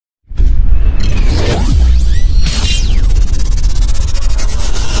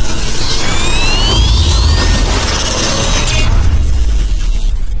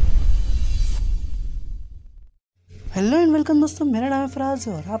दोस्तों, मेरा नाम है फराज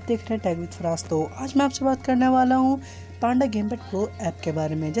और आप देख रहे हैं टैग विद फराज। तो आज मैं आपसे बात करने वाला हूँ पांडा गेमपैड प्रो ऐप के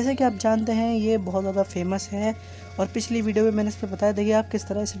बारे में। जैसे कि आप जानते हैं ये बहुत ज़्यादा फेमस है और पिछली वीडियो में मैंने इस पर बताया था कि आप किस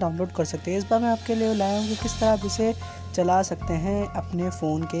तरह इसे डाउनलोड कर सकते हैं। इस बार मैं आपके लिए लाया हूँ कि किस तरह आप इसे चला सकते हैं अपने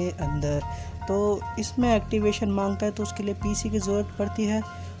फ़ोन के अंदर। तो इसमें एक्टिवेशन मांगता है तो उसके लिए पीसी की ज़रूरत पड़ती है।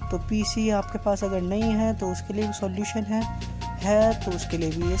 तो पीसी आपके पास अगर नहीं है तो उसके लिए भी सॉल्यूशन है तो उसके लिए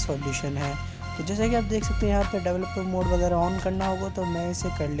भी ये सॉल्यूशन है। तो जैसे कि आप देख सकते हैं यहाँ पे डेवलपर मोड वगैरह ऑन करना होगा तो मैं इसे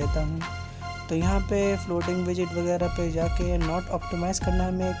कर लेता हूँ। तो यहाँ पे फ्लोटिंग विजिट वगैरह पे जाके नॉट ऑप्टिमाइज़ करना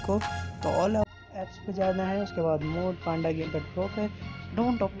है मेरे को, तो ऑल ऐप्स पे जाना है। उसके बाद मोड पांडा गेमपैड प्रो पे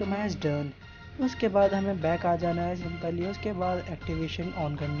डोंट ऑप्टिमाइज डन। उसके बाद हमें बैक आ जाना है सिंपली। उसके बाद एक्टिवेशन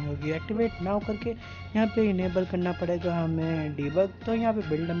ऑन करनी होगी। एक्टिवेट नाउ करके यहाँ पे इनेबल करना पड़ेगा हमें डीबग। तो यहाँ पे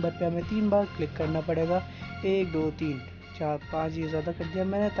बिल्ड नंबर पे हमें 3 बार क्लिक करना पड़ेगा, 1 2 3 4 5, ये ज़्यादा कर दिया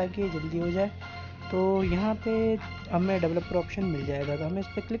मैंने ताकि ये जल्दी हो जाए। तो यहाँ पे हमें डेवलपर ऑप्शन मिल जाएगा, तो हमें इस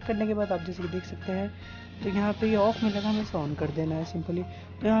पर क्लिक करने के बाद आप जैसे कि देख सकते हैं तो यहाँ पे ये ऑफ मिलेगा, हमें इसे ऑन कर देना है सिंपली।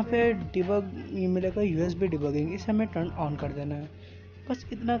 तो यहाँ पे डिबग ये मिलेगा यूएसबी डिबगिंग, इसे हमें टर्न ऑन कर देना है। बस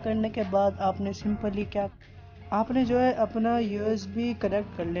इतना करने के बाद आपने सिंपली आपने जो है अपना यूएसबी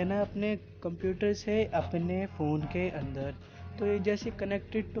कनेक्ट कर लेना है अपने कंप्यूटर से अपने फ़ोन के अंदर। तो ये जैसे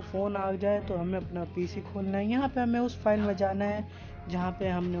कनेक्टेड टू फ़ोन आ जाए तो हमें अपना पीसी खोलना है। यहाँ पे हमें उस फाइल में जाना है जहाँ पे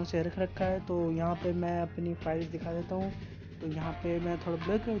हमने उसे रख रखा है। तो यहाँ पे मैं अपनी फाइल्स दिखा देता हूँ। तो यहाँ पे मैं थोड़ा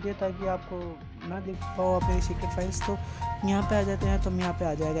ब्लर कर दिया ताकि आपको ना देख पाओ अपनी सीक्रेट फाइल्स। तो यहाँ पे आ जाते हैं तो यहाँ पे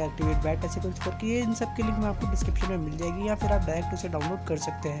आ जाएगा एक्टिवेट बैट ऐसे कुछ करके। ये इन सब के लिंक मैं आपको डिस्क्रिप्शन में मिल जाएगी या फिर आप डायरेक्ट उसे डाउनलोड कर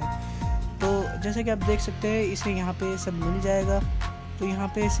सकते हैं। तो जैसे कि आप देख सकते हैं इसे यहाँ पे सब मिल जाएगा। तो यहाँ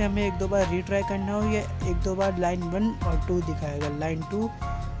पे इसे हमें 1-2 बार रीट्राई करना हो, या 1-2 बार लाइन 1 और 2 दिखाएगा, लाइन 2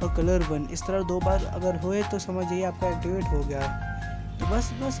 और कलर 1, इस तरह 2 बार अगर होए तो समझिए आपका एक्टिवेट हो गया। तो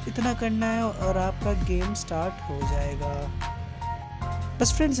बस इतना करना है और आपका गेम स्टार्ट हो जाएगा।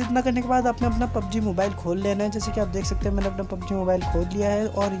 बस फ्रेंड्स, इतना करने के बाद आपने अपना पबजी मोबाइल खोल लेना है। जैसे कि आप देख सकते हैं मैंने अपना पबजी मोबाइल खोल लिया है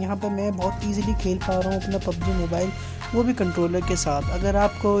और यहाँ पे मैं बहुत इजीली खेल पा रहा हूँ अपना पबजी मोबाइल, वो भी कंट्रोलर के साथ। अगर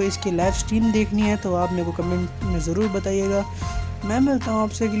आपको इसकी लाइव स्ट्रीम देखनी है तो आप मेरे को कमेंट में ज़रूर बताइएगा। मैं मिलता हूँ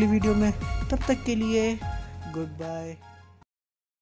आपसे अगली वीडियो में, तब तक के लिए गुड बाय।